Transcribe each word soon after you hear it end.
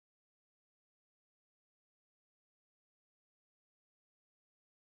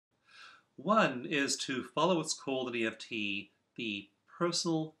One is to follow what's called an EFT, the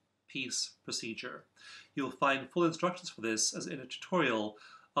personal peace procedure. You'll find full instructions for this as in a tutorial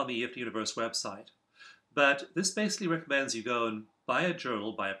on the EFT Universe website. But this basically recommends you go and buy a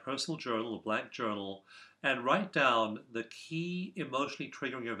journal, buy a personal journal, a blank journal, and write down the key emotionally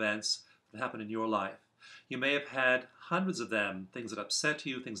triggering events that happen in your life. You may have had hundreds of them, things that upset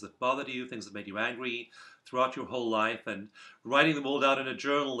you, things that bothered you, things that made you angry throughout your whole life, and writing them all down in a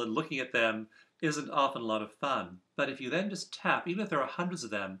journal and looking at them isn't often a lot of fun. But if you then just tap, even if there are hundreds of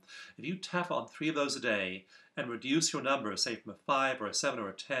them, if you tap on 3 of those a day and reduce your number, say from a 5 or a 7 or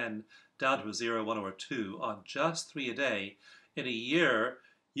a 10 down to a 0, 1 or a 2 on just 3 a day, in a year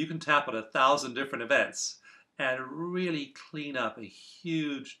you can tap on 1,000 different events and really clean up a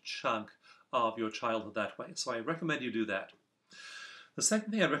huge chunk of your childhood that way. So I recommend you do that. The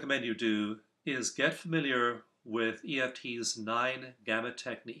second thing I recommend you do is get familiar with EFT's 9 gamut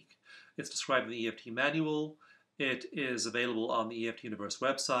technique. It's described in the EFT manual. It is available on the EFT Universe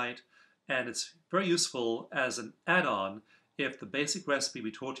website, and it's very useful as an add-on if the basic recipe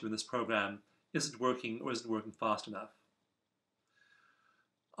we taught you in this program isn't working or isn't working fast enough.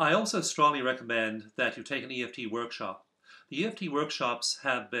 I also strongly recommend that you take an EFT workshop. The EFT workshops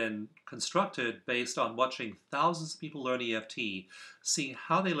have been constructed based on watching thousands of people learn EFT, seeing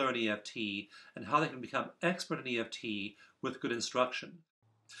how they learn EFT, and how they can become expert in EFT with good instruction.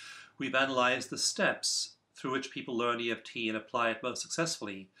 We've analyzed the steps through which people learn EFT and apply it most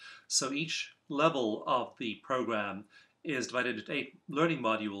successfully. So each level of the program is divided into 8 learning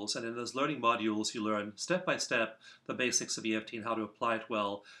modules, and in those learning modules you learn step by step the basics of EFT and how to apply it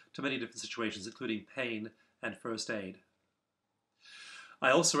well to many different situations, including pain and first aid. I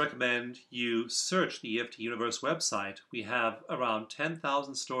also recommend you search the EFT Universe website. We have around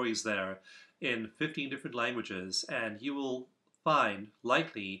 10,000 stories there in 15 different languages, and you will find,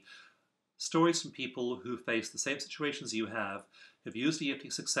 likely, stories from people who face the same situations you have used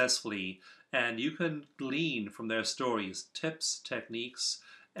EFT successfully, and you can glean from their stories tips, techniques,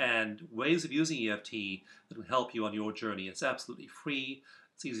 and ways of using EFT that can help you on your journey. It's absolutely free.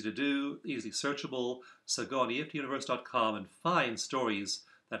 It's easy to do, easily searchable, so go on EFTuniverse.com and find stories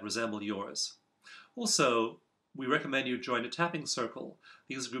that resemble yours. Also, we recommend you join a tapping circle.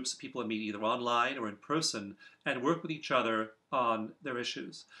 These are groups of people that meet either online or in person and work with each other on their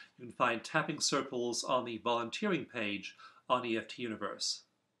issues. You can find tapping circles on the volunteering page on EFT Universe.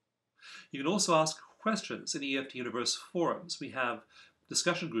 You can also ask questions in EFT Universe forums. We have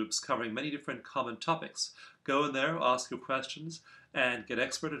discussion groups covering many different common topics. Go in there, ask your questions, and get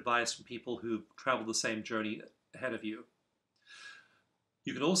expert advice from people who've traveled the same journey ahead of you.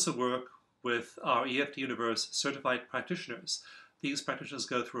 You can also work with our EFT Universe certified practitioners. These practitioners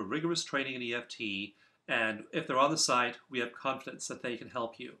go through a rigorous training in EFT, and if they're on the site, we have confidence that they can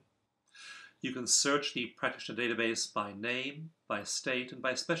help you. You can search the practitioner database by name, by state, and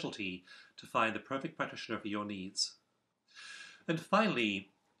by specialty to find the perfect practitioner for your needs. And finally,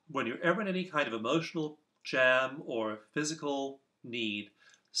 when you're ever in any kind of emotional jam or physical need,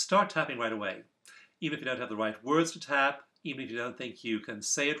 start tapping right away. Even if you don't have the right words to tap, even if you don't think you can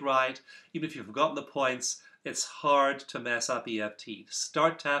say it right, even if you've forgotten the points, it's hard to mess up EFT.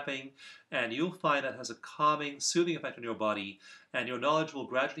 Start tapping, and you'll find that has a calming, soothing effect on your body, and your knowledge will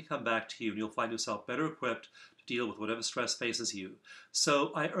gradually come back to you, and you'll find yourself better equipped to deal with whatever stress faces you.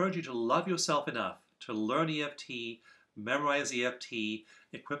 So I urge you to love yourself enough to learn EFT, memorize EFT,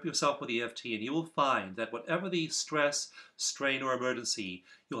 equip yourself with EFT, and you will find that whatever the stress, strain, or emergency,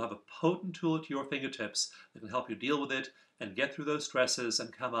 you'll have a potent tool at your fingertips that can help you deal with it and get through those stresses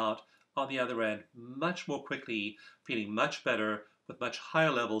and come out on the other end much more quickly, feeling much better with much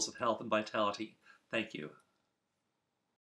higher levels of health and vitality. Thank you.